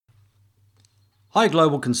Hi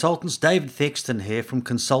Global Consultants, David Thexton here from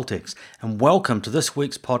Consultex, and welcome to this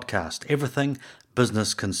week's podcast, Everything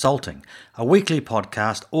Business Consulting, a weekly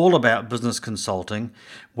podcast all about business consulting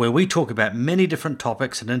where we talk about many different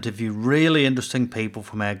topics and interview really interesting people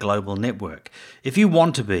from our global network. If you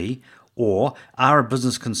want to be or are a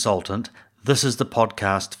business consultant, this is the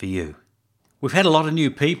podcast for you. We've had a lot of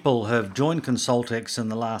new people who have joined Consultex in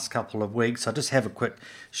the last couple of weeks. I just have a quick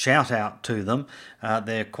shout out to them.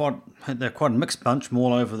 They're quite a mixed bunch from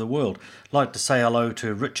all over the world. I'd like to say hello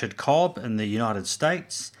to Richard Cobb in the United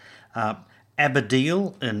States,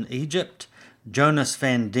 Abadil in Egypt, Jonas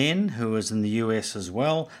Van Den, who is in the US as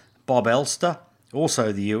well, Bob Elster,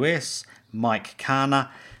 also the US, Mike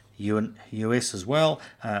Kana, US as well,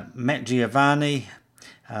 Matt Giovanni,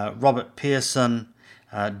 Robert Pearson,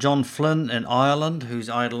 John Flynn in Ireland, who's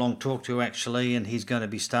I had a long talk to actually, and he's going to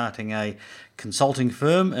be starting a consulting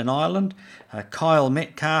firm in Ireland. Kyle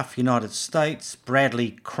Metcalf, United States,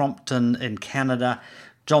 Bradley Crompton in Canada,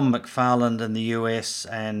 John McFarland in the US,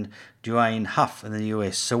 and Duane Huff in the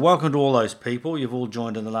US. So welcome to all those people. You've all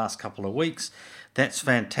joined in the last couple of weeks. That's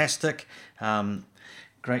fantastic.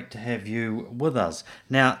 Great to have you with us.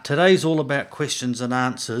 Now, today's all about questions and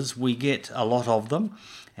answers. We get a lot of them.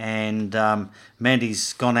 And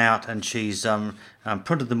Mandy's gone out and she's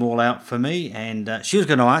printed them all out for me, and she was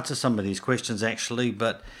going to answer some of these questions actually,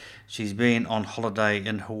 but she's been on holiday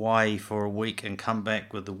in Hawaii for a week and come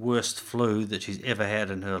back with the worst flu that she's ever had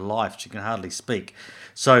in her life. She can hardly speak.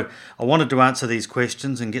 So I wanted to answer these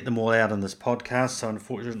questions and get them all out in this podcast, so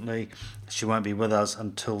unfortunately she won't be with us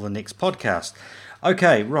until the next podcast.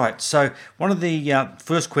 Okay, right. So one of the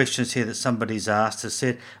first questions here that somebody's asked has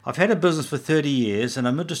said, I've had a business for 30 years and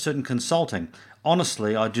I'm interested in consulting.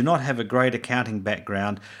 Honestly, I do not have a great accounting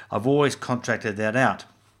background. I've always contracted that out.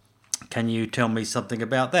 Can you tell me something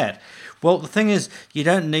about that? Well, the thing is, you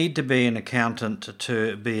don't need to be an accountant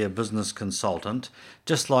to be a business consultant,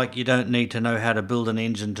 just like you don't need to know how to build an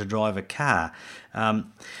engine to drive a car.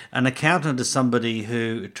 An accountant is somebody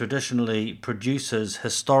who traditionally produces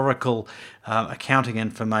historical accounting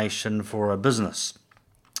information for a business.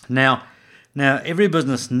 Now, every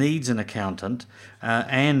business needs an accountant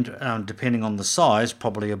and depending on the size,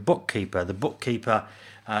 probably a bookkeeper. The bookkeeper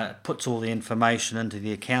puts all the information into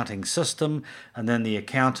the accounting system, and then the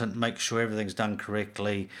accountant makes sure everything's done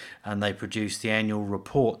correctly, and they produce the annual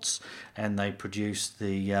reports and they produce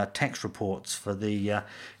the tax reports for the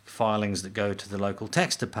filings that go to the local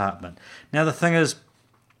tax department. Now the thing is,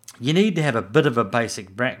 you need to have a bit of a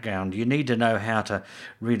basic background. You need to know how to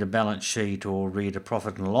read a balance sheet or read a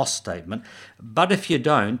profit and loss statement, but if you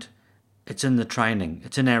don't, it's in the training.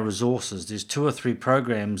 It's in our resources. There's 2 or 3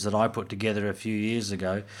 programs that I put together a few years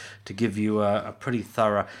ago to give you a pretty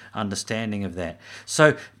thorough understanding of that.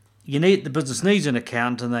 So the business needs an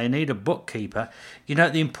accountant and they need a bookkeeper.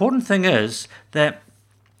 The important thing is that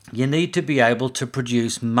you need to be able to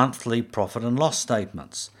produce monthly profit and loss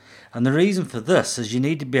statements. And the reason for this is you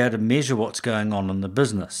need to be able to measure what's going on in the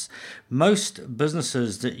business. Most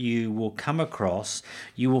businesses that you will come across,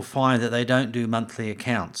 you will find that they don't do monthly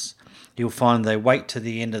accounts. You'll find they wait to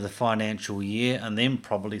the end of the financial year and then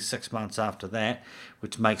probably 6 months after that,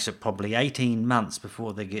 which makes it probably 18 months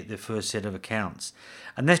before they get their first set of accounts.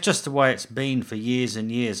 And that's just the way it's been for years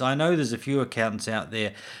and years. I know there's a few accountants out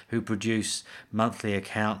there who produce monthly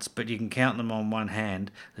accounts, but you can count them on one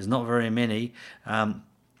hand. There's not very many.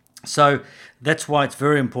 So that's why it's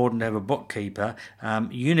very important to have a bookkeeper.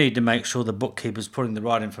 You need to make sure the bookkeeper's putting the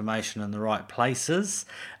right information in the right places.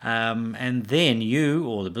 And then you,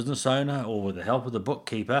 or the business owner, or with the help of the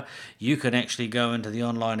bookkeeper, you can actually go into the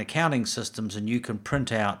online accounting systems and you can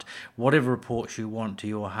print out whatever reports you want to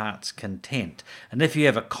your heart's content. And if you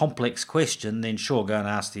have a complex question, then sure, go and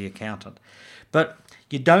ask the accountant. But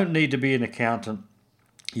you don't need to be an accountant.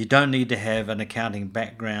 You don't need to have an accounting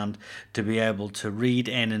background to be able to read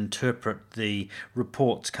and interpret the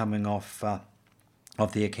reports coming off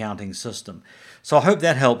of the accounting system. So I hope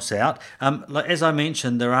that helps out. As I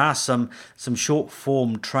mentioned, there are some short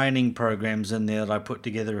form training programs in there that I put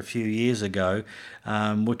together a few years ago,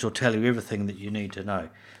 which will tell you everything that you need to know.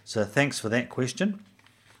 So thanks for that question.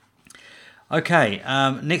 Okay,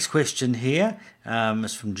 next question here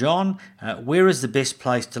is from John. Where is the best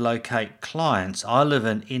place to locate clients? I live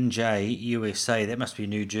in NJ, USA, that must be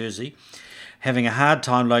New Jersey. Having a hard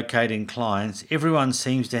time locating clients. Everyone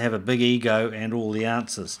seems to have a big ego and all the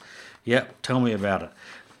answers. Yep, tell me about it.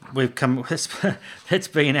 That's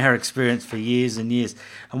been our experience for years and years.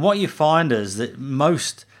 And what you find is that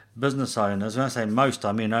most business owners, when I say most,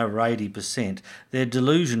 I mean over 80%, they're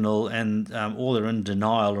delusional and or they're in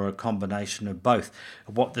denial, or a combination of both,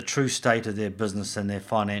 of what the true state of their business and their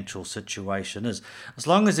financial situation is. As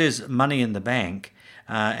long as there's money in the bank,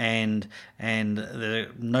 and there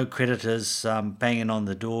are no creditors banging on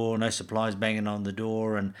the door, no suppliers banging on the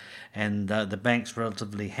door, and the bank's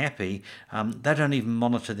relatively happy, they don't even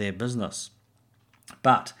monitor their business.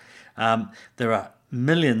 But there are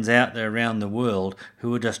millions out there around the world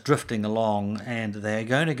who are just drifting along, and they're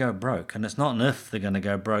going to go broke. And it's not an if they're going to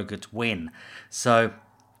go broke; it's when. So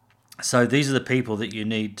these are the people that you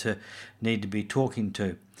need to be talking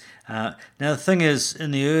to. Now the thing is,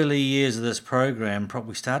 in the early years of this program,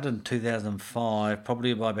 probably started in 2005,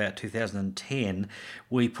 probably by about 2010,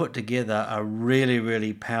 we put together a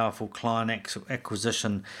really powerful client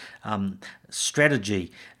acquisition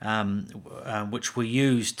strategy, which we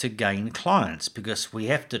use to gain clients, because we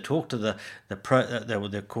have to talk to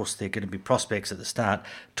of course they're going to be prospects at the start,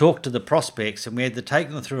 talk to the prospects, and we had to take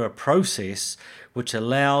them through a process which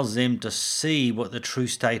allows them to see what the true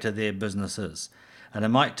state of their business is. And it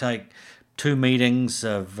might take 2 meetings,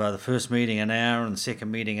 of the first meeting an hour and the second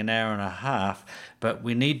meeting an hour and a half, but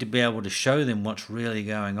we need to be able to show them what's really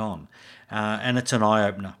going on. And it's an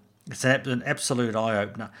eye-opener. It's an absolute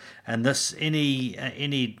eye-opener. And this,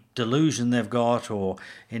 any delusion they've got, or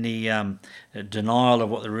any denial of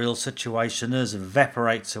what the real situation is,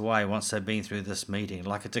 evaporates away once they've been through this meeting,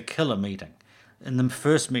 like it's a killer meeting. In the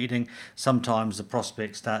first meeting, sometimes the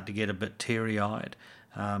prospects start to get a bit teary-eyed.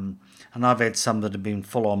 And I've had some that have been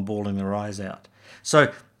full on bawling their eyes out.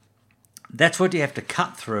 So that's what you have to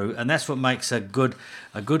cut through, and that's what makes a good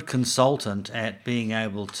consultant at being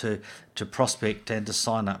able to prospect and to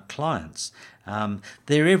sign up clients.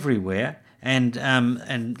 They're everywhere.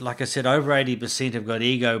 And like I said, over 80% have got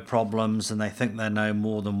ego problems, and they think they know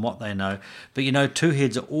more than what they know. But 2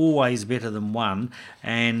 heads are always better than one,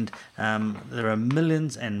 and there are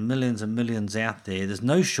millions and millions and millions out there. There's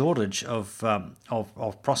no shortage of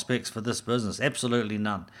prospects for this business, absolutely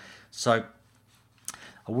none. So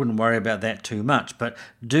I wouldn't worry about that too much, but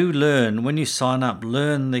do learn, when you sign up,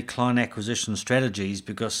 learn the client acquisition strategies,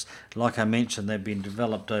 because like I mentioned, they've been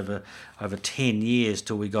developed over 10 years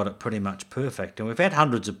till we got it pretty much perfect. And we've had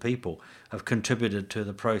hundreds of people have contributed to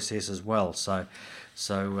the process as well, so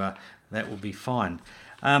that will be fine.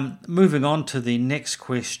 Moving on to the next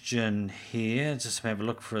question here, just have a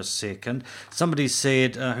look for a second. Somebody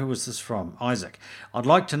said, who was this from? Isaac. I'd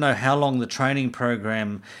like to know how long the training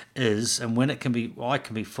program is, and when I can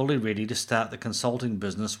be fully ready to start the consulting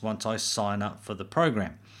business once I sign up for the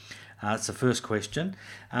program. That's the first question.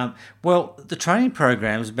 Well, the training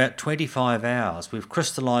program is about 25 hours. We've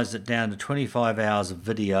crystallized it down to 25 hours of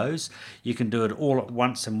videos. You can do it all at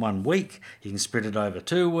once in 1 week. You can spread it over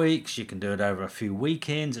 2 weeks. You can do it over a few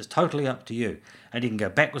weekends. It's totally up to you. And you can go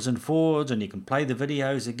backwards and forwards, and you can play the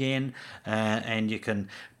videos again, and you can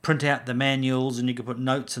print out the manuals, and you can put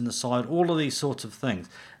notes in the side, all of these sorts of things.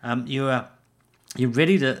 You're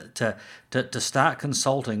ready to start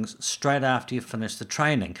consulting straight after you finish the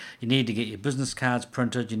training. You need to get your business cards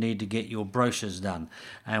printed. You need to get your brochures done.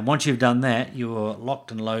 And once you've done that, you're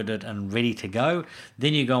locked and loaded and ready to go.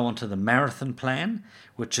 Then you go on to the marathon plan,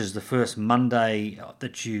 which is the first Monday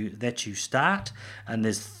that you start. And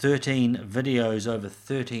there's 13 videos over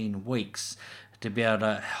 13 weeks to be able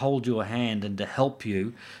to hold your hand and to help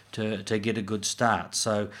you to get a good start.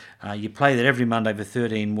 So you play that every Monday for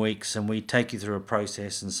 13 weeks, and we take you through a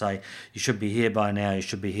process and say, you should be here by now, you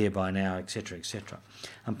should be here by now, etc., etc.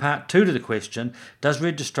 And part 2 to the question, does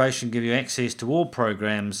registration give you access to all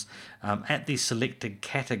programs at the selected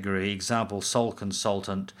category, example, sole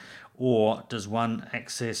consultant, or does one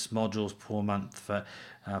access modules per month for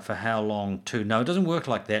how long too? No, it doesn't work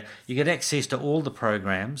like that. You get access to all the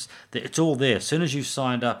programs. It's all there. As soon as you've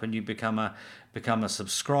signed up and you become a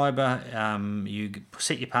subscriber, you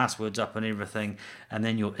set your passwords up and everything, and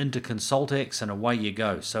then you're into Consultex, and away you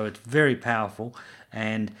go. So it's very powerful,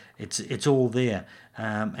 and it's all there.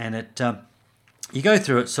 And you go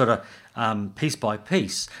through it sort of piece by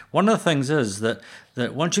piece. One of the things is that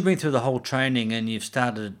once you've been through the whole training and you've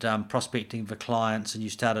started prospecting for clients and you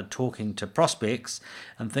started talking to prospects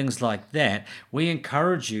and things like that, we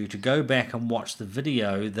encourage you to go back and watch the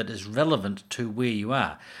video that is relevant to where you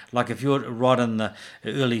are. Like if you're right in the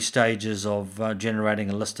early stages of generating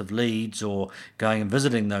a list of leads or going and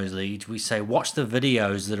visiting those leads, we say watch the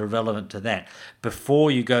videos that are relevant to that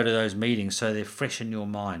before you go to those meetings, so they're fresh in your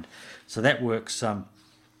mind. So that works.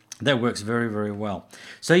 That works very, very well.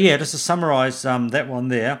 So yeah, just to summarise that one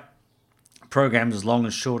there, program's as long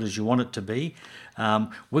and short as you want it to be.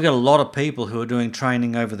 We've got a lot of people who are doing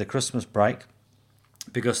training over the Christmas break,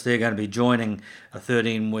 because they're going to be joining a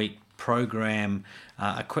 13-week program,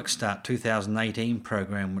 a Quick Start 2018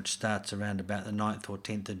 program, which starts around about the 9th or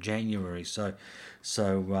 10th of January. So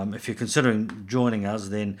if you're considering joining us,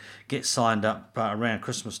 then get signed up around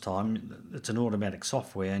Christmas time. It's an automatic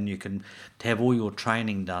software, and you can have all your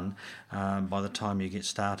training done by the time you get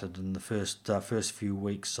started in the first few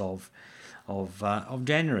weeks of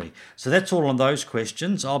January. So that's all on those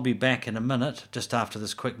questions. I'll be back in a minute, just after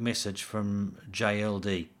this quick message from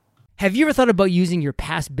JLD. Have you ever thought about using your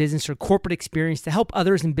past business or corporate experience to help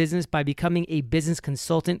others in business by becoming a business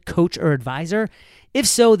consultant, coach, or advisor? If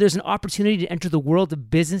so, there's an opportunity to enter the world of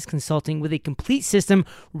business consulting with a complete system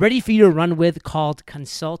ready for you to run with called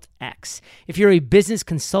ConsultX. If you're a business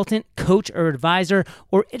consultant, coach, or advisor,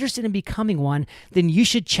 or interested in becoming one, then you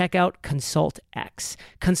should check out ConsultX.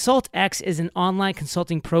 ConsultX is an online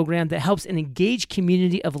consulting program that helps an engaged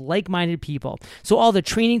community of like-minded people. So all the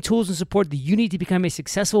training, tools, and support that you need to become a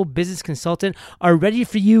successful business consultant are ready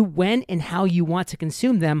for you when and how you want to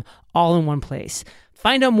consume them, all in one place.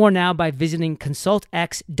 Find out more now by visiting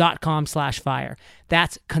consultx.com/fire.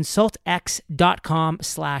 That's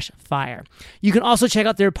consultx.com/fire. You can also check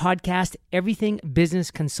out their podcast, Everything Business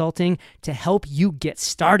Consulting, to help you get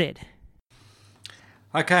started.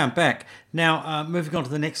 Okay, I'm back. Now, moving on to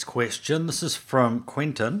the next question. This is from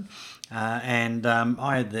Quentin, and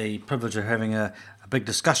I had the privilege of having a big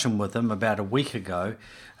discussion with him about a week ago,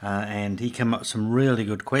 and he came up with some really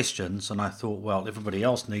good questions, and I thought, well, everybody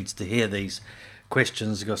else needs to hear these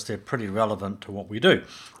questions because they're pretty relevant to what we do.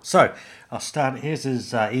 So I'll start. Here's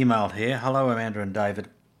his email here. Hello, Amanda and David.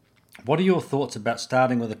 What are your thoughts about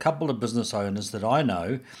starting with a couple of business owners that I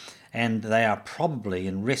know, and they are probably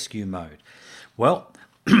in rescue mode? Well,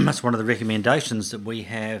 that's one of the recommendations that we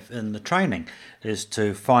have in the training, is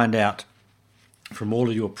to find out from all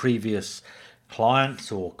of your previous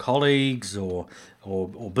clients or colleagues or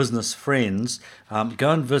business friends,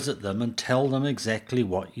 go and visit them and tell them exactly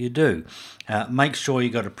what you do. Make sure you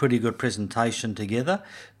got a pretty good presentation together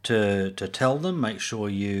to tell them. Make sure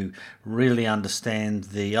you really understand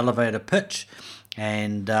the elevator pitch,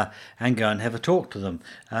 and go and have a talk to them.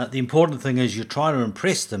 The important thing is you try to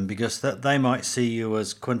impress them, because they might see you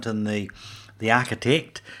as Quentin the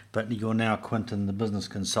architect, but you're now Quentin the business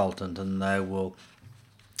consultant, and they will,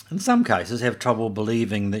 in some cases, have trouble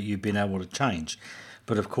believing that you've been able to change.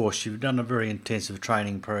 But of course, you've done a very intensive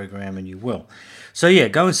training program, and you will. So yeah,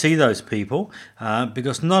 go and see those people,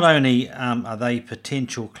 because not only are they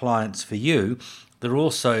potential clients for you, they're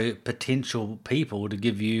also potential people to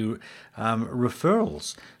give you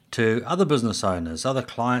referrals to other business owners, other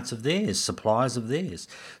clients of theirs, suppliers of theirs.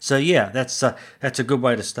 So yeah, that's a good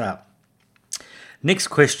way to start. Next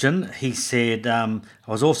question, he said, I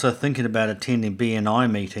was also thinking about attending BNI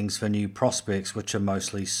meetings for new prospects, which are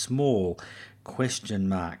mostly small, ?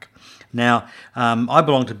 Now, I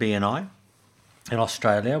belong to BNI in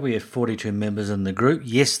Australia. We have 42 members in the group.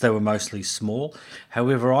 Yes, they were mostly small.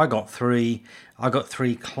 However, I got three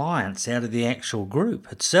clients out of the actual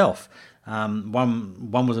group itself.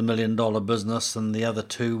 One was $1 million business, and the other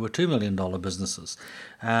two were $2 million businesses,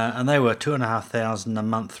 and they were $2,500 a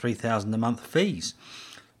month, $3,000 a month fees.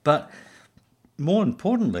 But more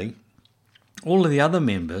importantly, all of the other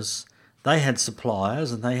members, they had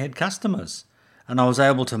suppliers and they had customers, and I was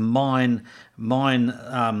able to mine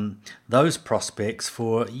those prospects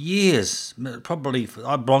for years. Probably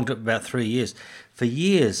I belonged to it about 3 years. For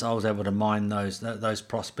years, I was able to mine those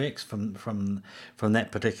prospects from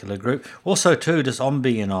that particular group. Also, too, just on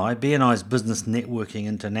BNI's Business Networking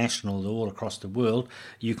International, all across the world.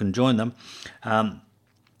 You can join them.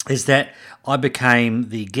 Is that I became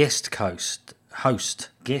the guest host.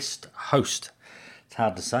 It's hard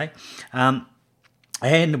to say.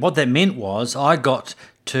 And what that meant was I got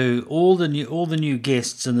to all the new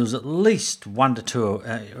guests, and there was at least 1 to 2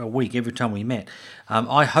 a week every time we met.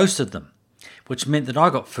 I hosted them, which meant that I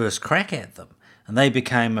got first crack at them, and they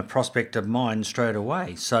became a prospect of mine straight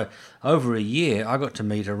away. So over a year, I got to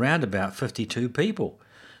meet around about 52 people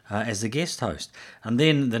as the guest host. And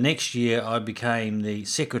then the next year, I became the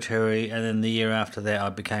secretary, and then the year after that, I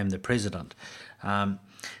became the president.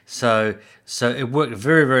 So it worked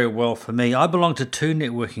very, very well for me. I belong to 2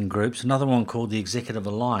 networking groups, another one called the Executive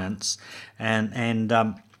Alliance,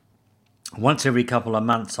 and once every couple of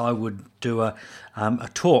months I would do a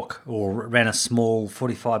talk, or ran a small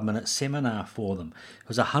 45-minute seminar for them. It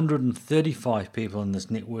was 135 people in this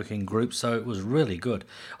networking group, so it was really good.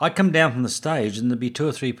 I'd come down from the stage and there'd be 2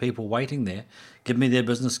 or 3 people waiting there, give me their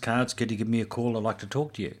business cards, could you give me a call, I'd like to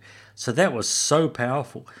talk to you. So that was so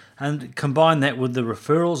powerful. And combine that with the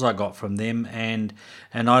referrals I got from them, and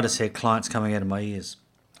I just had clients coming out of my ears,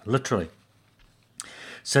 literally.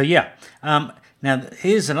 Now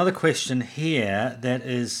here's another question here that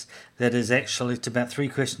is actually, it's about 3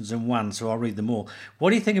 questions in one, so I'll read them all. What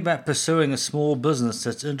do you think about pursuing a small business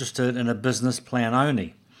that's interested in a business plan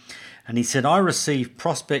only? And he said, I receive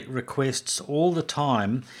prospect requests all the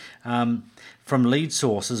time from lead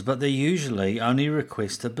sources, but they usually only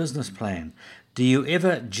request a business plan. Do you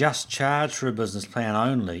ever just charge for a business plan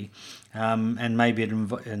only, and maybe it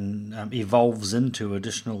evolves into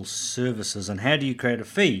additional services? And how do you create a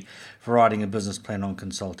fee for writing a business plan on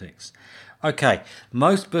Consultex? Okay,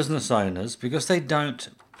 most business owners, because they don't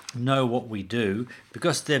know what we do,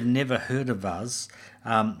 because they've never heard of us,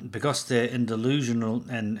 because they're in delusional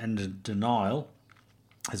and in denial,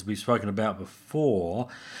 as we've spoken about before,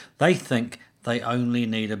 they think they only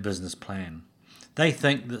need a business plan. They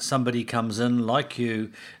think that somebody comes in like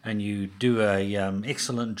you and you do a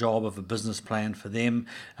excellent job of a business plan for them,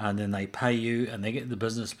 and then they pay you and they get the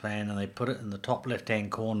business plan and they put it in the top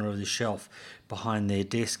left-hand corner of the shelf behind their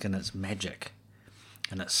desk, and it's magic.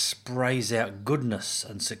 And it sprays out goodness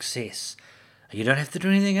and success. You don't have to do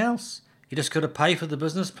anything else. You just got to pay for the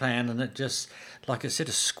business plan, and it just, like I said,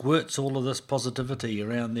 it squirts all of this positivity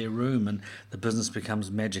around their room, and the business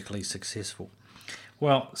becomes magically successful.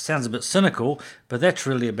 Well, sounds a bit cynical, but that's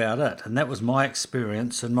really about it. And that was my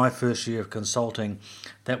experience in my first year of consulting.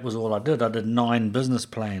 That was all I did. I did 9 business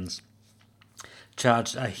plans,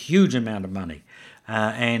 charged a huge amount of money.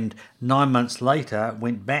 And 9 months later,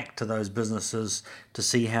 went back to those businesses to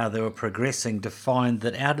see how they were progressing, to find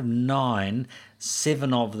that out of 9,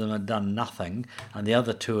 7 of them had done nothing, and the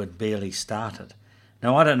other 2 had barely started.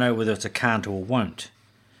 Now, I don't know whether it's a can't or won't.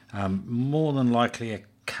 More than likely a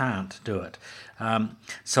can't do it.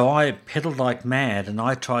 So I pedaled like mad, and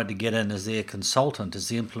I tried to get in as their consultant, as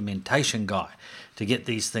the implementation guy, to get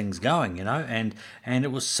these things going, and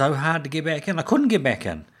it was so hard to get back in. I couldn't get back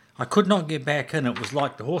in. I could not get back in. It was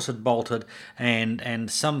like the horse had bolted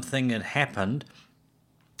and something had happened,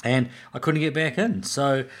 and I couldn't get back in.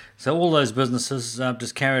 So all those businesses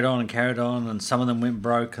just carried on, and some of them went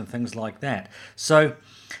broke and things like that. So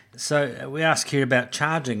we ask here about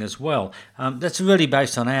charging as well. That's really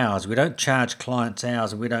based on hours. We don't charge clients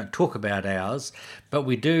hours, and we don't talk about hours, but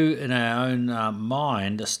we do in our own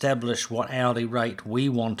mind establish what hourly rate we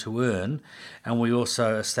want to earn, and we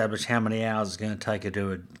also establish how many hours it's going to take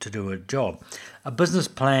to do a job. A business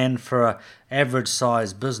plan for an average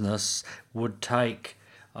size business would take,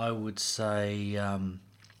 I would say,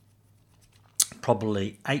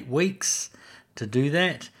 probably 8 weeks to do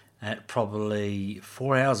that, at probably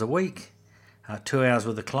 4 hours a week, 2 hours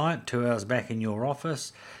with the client, 2 hours back in your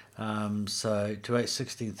office. So 2, 8,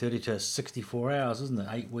 16, 32, 64 hours, isn't it?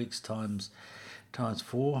 8 weeks times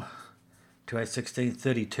 4, 2, 8, 16,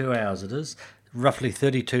 32 hours it is. Roughly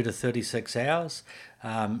 32 to 36 hours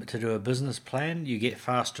to do a business plan. You get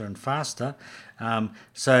faster and faster.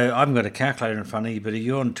 So I've got a calculator in front of you, but if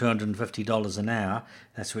you're on $250 an hour,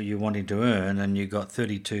 that's what you're wanting to earn, and you've got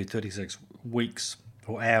 32, 36 weeks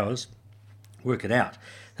or hours, work it out.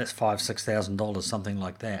 That's $5,000-$6,000, something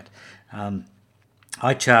like that.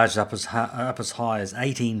 I charged up as high as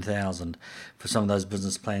 $18,000 for some of those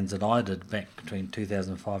business plans that I did back between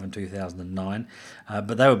 2005 and 2009.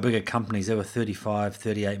 But they were bigger companies. They were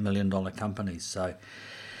 $35-$38 million companies.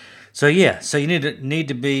 So you need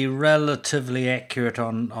to be relatively accurate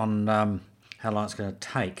on how long it's going to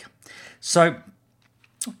take. So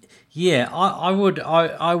yeah, I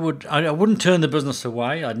wouldn't turn the business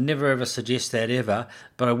away. I'd never ever suggest that ever,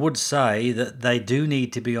 but I would say that they do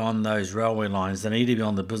need to be on those railway lines. They need to be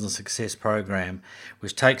on the business success program,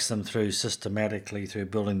 which takes them through systematically through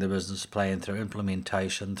building the business plan, through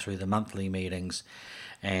implementation, through the monthly meetings,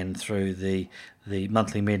 and through the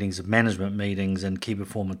monthly meetings of management meetings and key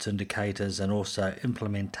performance indicators, and also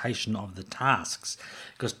implementation of the tasks.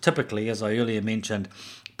 Because typically, as I earlier mentioned,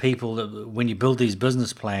 people, when you build these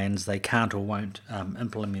business plans, they can't or won't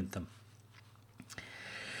implement them.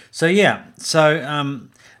 So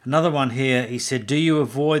another one here, he said, do you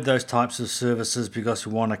avoid those types of services because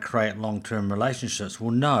you want to create long-term relationships? Well,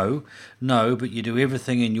 no, but you do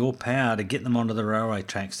everything in your power to get them onto the railway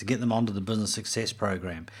tracks, to get them onto the business success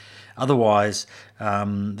program. Otherwise,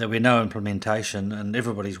 there'll be no implementation and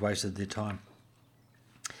everybody's wasted their time.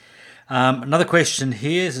 Another question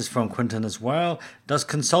here is from Quinton as well. Does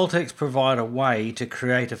Consultex provide a way to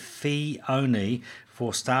create a fee only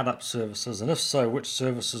for startup services? And if so, which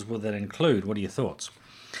services will that include? What are your thoughts?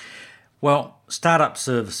 Well, startup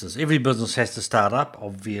services. Every business has to start up,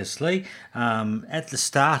 obviously. At the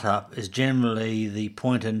startup is generally the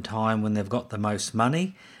point in time when they've got the most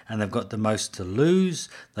money and they've got the most to lose.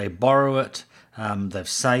 They borrow it. they've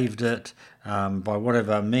saved it by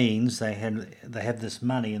whatever means. They have this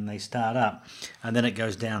money and they start up, and then it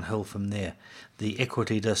goes downhill from there. The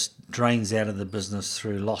equity just drains out of the business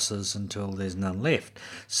through losses until there's none left.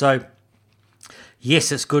 So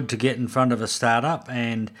yes, it's good to get in front of a startup,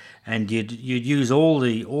 and you'd use all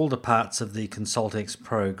the parts of the Consultex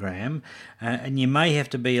program, and you may have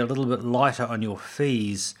to be a little bit lighter on your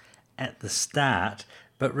fees at the start.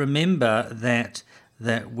 But remember that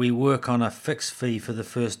we work on a fixed fee for the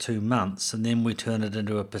first 2 months, and then we turn it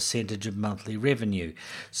into a percentage of monthly revenue.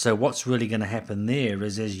 So what's really going to happen there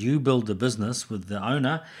is, as you build the business with the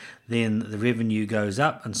owner, then the revenue goes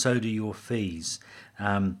up, and so do your fees.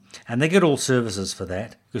 And they get all services for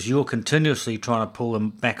that, because you're continuously trying to pull them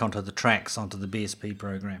back onto the tracks, onto the BSP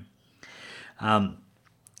program.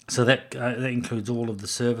 So that includes all of the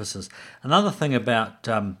services. Another thing about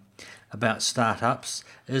startups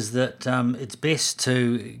is that it's best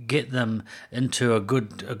to get them into a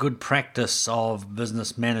good practice of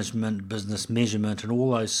business management, business measurement, and all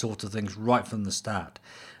those sorts of things right from the start.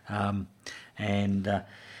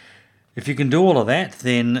 If you can do all of that,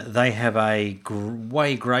 then they have a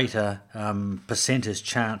way greater percentage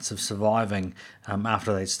chance of surviving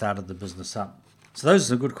after they've started the business up. So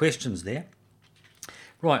those are good questions there.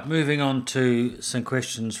 Right, moving on to some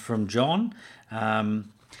questions from John.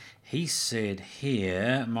 He said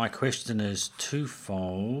here, my question is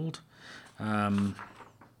twofold. Here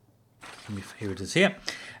it is here.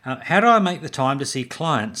 How do I make the time to see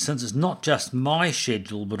clients, since it's not just my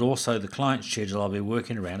schedule but also the client's schedule I'll be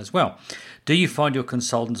working around as well? Do you find your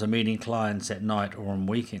consultants are meeting clients at night or on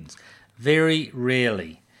weekends? Very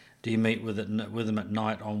rarely do you meet with them at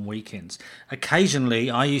night on weekends. Occasionally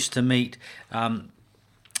I used to meet some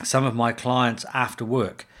of my clients after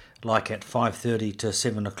work, like at 5:30 to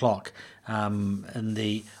 7 o'clock.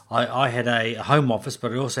 I had a home office,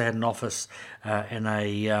 but I also had an office in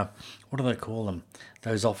a what do they call them?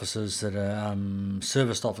 Those offices that are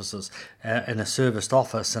serviced offices, in a serviced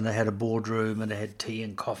office, and it had a boardroom, and it had tea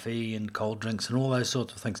and coffee and cold drinks and all those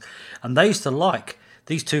sorts of things. And they used to like,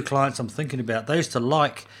 these two clients I'm thinking about, they used to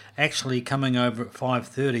like actually coming over at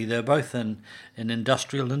 5:30. They're both in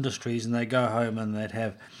industrial industries, and they go home and they'd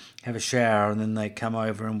have a shower, and then they come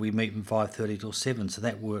over and we meet from 5:30 till 7. So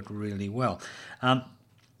that worked really well.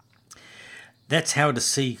 That's how to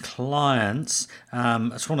see clients. I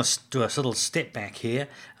just want to do a little step back here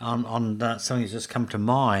on something that's just come to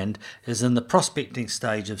mind, is in the prospecting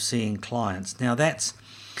stage of seeing clients. Now that's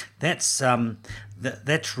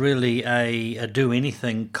really a do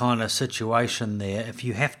anything kind of situation there. If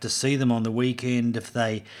you have to see them on the weekend, if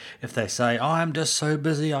they say, oh, I'm just so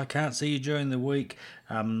busy I can't see you during the week,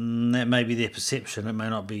 that may be their perception. It may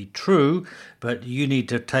not be true, but you need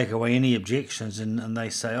to take away any objections. And they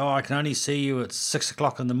say, oh, I can only see you at 6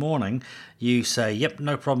 o'clock in the morning. You say, yep,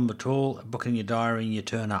 no problem at all. Book in your diary and you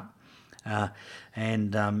turn up.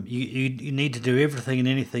 You need to do everything and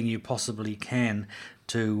anything you possibly can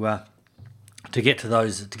to get to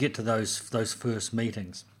those first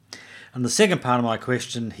meetings. And the second part of my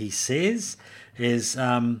question, he says, is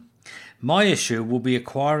my issue will be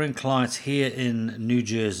acquiring clients here in New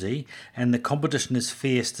Jersey, and the competition is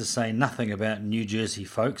fierce, to say nothing about New Jersey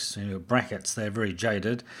folks. Brackets, they're very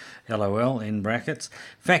jaded, LOL in brackets.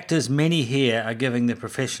 Fact is, many here are giving the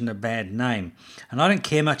profession a bad name, and I don't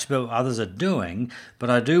care much about what others are doing,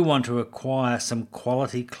 but I do want to acquire some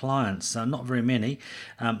quality clients, not very many,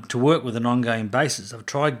 to work with an ongoing basis. I've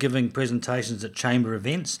tried giving presentations at chamber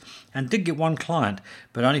events and did get one client,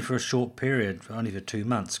 but only for a short period, only for 2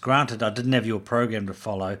 months. Granted, I didn't have your program to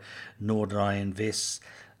follow, nor did I invest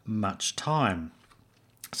much time.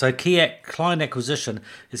 So client acquisition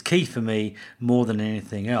is key for me more than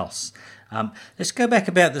anything else. Let's go back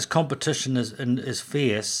about this competition is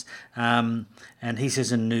fierce, and he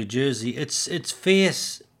says in New Jersey, it's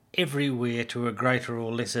fierce everywhere to a greater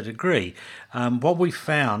or lesser degree. What we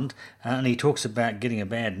found, and he talks about getting a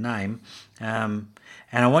bad name,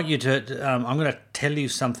 and I want you to, I'm going to tell you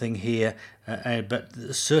something here, but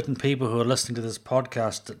certain people who are listening to this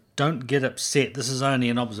podcast, don't get upset. This is only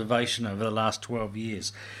an observation over the last 12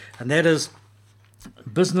 years. And that is,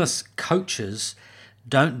 business coaches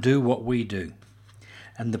don't do what we do.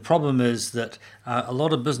 And the problem is that a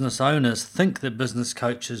lot of business owners think that business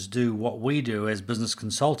coaches do what we do as business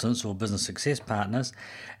consultants or business success partners,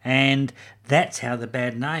 and that's how the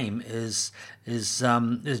bad name is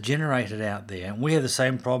generated out there. And we have the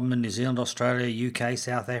same problem in New Zealand, Australia, UK,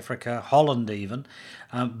 South Africa, Holland even.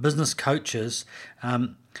 Business coaches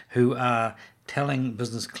who are telling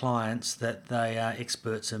business clients that they are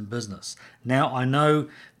experts in business. Now, I know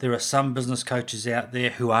there are some business coaches out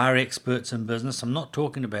there who are experts in business. I'm not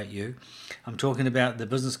talking about you. I'm talking about the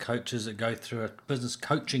business coaches that go through a business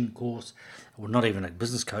coaching course, or not even a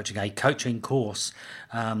business coaching, a coaching course,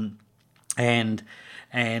 and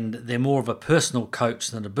they're more of a personal coach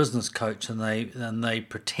than a business coach, and they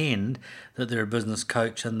pretend that they're a business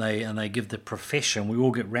coach, and they give the profession. We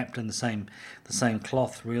all get wrapped in the same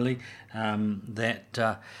cloth, really.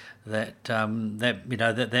 That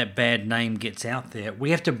bad name gets out there.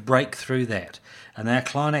 We have to break through that, and our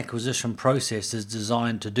client acquisition process is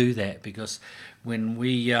designed to do that, because when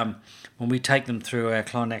we take them through our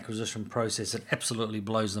client acquisition process, it absolutely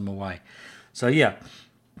blows them away. So you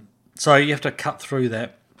have to cut through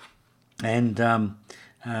that, and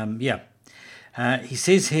he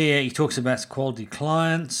says here, he talks about quality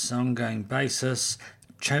clients, ongoing basis,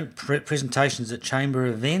 presentations at chamber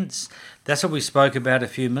events. That's what we spoke about a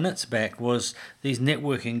few minutes back, was these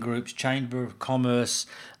networking groups, Chamber of Commerce,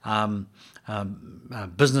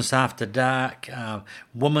 Business After Dark,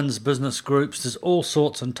 women's business groups. There's all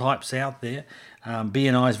sorts and types out there.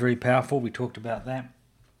 BNI is very powerful. We talked about that.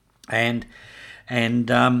 And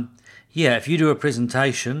if you do a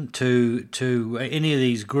presentation to any of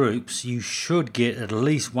these groups, you should get at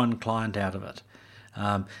least one client out of it.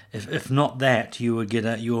 If not that, you would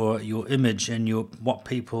get your image and what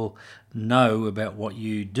people know about what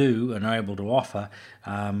you do and are able to offer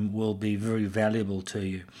will be very valuable to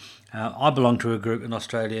you. I belong to a group in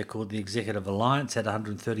Australia called the Executive Alliance, had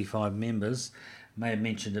 135 members. May have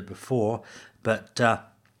mentioned it before, but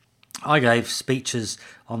I gave speeches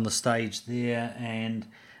on the stage there, and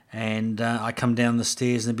I come down the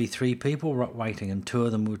stairs and there'd be 3 people waiting, and 2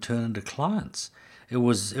 of them would turn into clients. It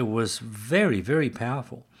was very, very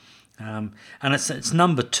powerful, and it's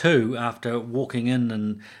number 2 after walking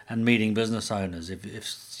in and meeting business owners.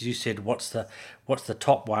 If you said what's the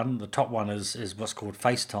top one, the top one is what's called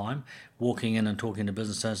FaceTime, walking in and talking to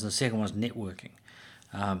business owners, and the second one's networking.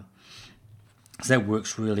 So that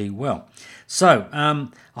works really well. So I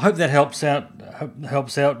hope that helps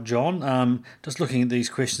out, John. Just looking at these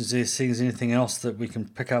questions there, seeing if there's anything else that we can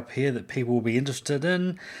pick up here that people will be interested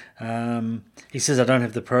in. He says, I don't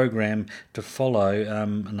have the program to follow,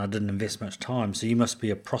 and I didn't invest much time, so you must be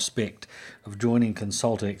a prospect of joining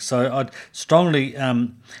Consultex. So I'd strongly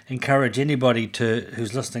encourage anybody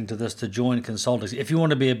who's listening to this to join Consultex. If you want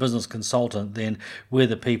to be a business consultant, then we're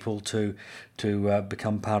the people to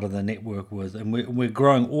become part of the network with, and we're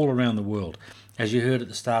growing all around the world. As you heard at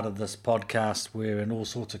the start of this podcast, we're in all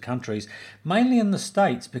sorts of countries, mainly in the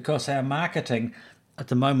States, because our marketing at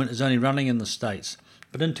the moment is only running in the States.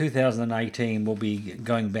 But in 2018, we'll be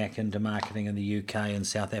going back into marketing in the UK and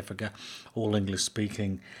South Africa, all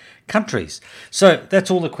English-speaking countries. So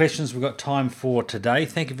that's all the questions we've got time for today.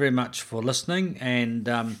 Thank you very much for listening, and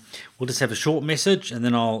we'll just have a short message, and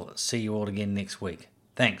then I'll see you all again next week.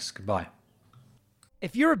 Thanks. Goodbye.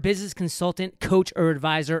 If you're a business consultant, coach, or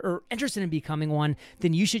advisor, or interested in becoming one,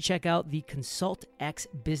 then you should check out the ConsultX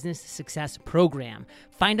Business Success Program.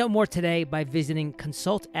 Find out more today by visiting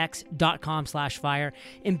consultx.com/fire,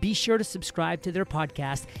 and be sure to subscribe to their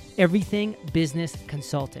podcast, Everything Business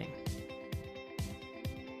Consulting.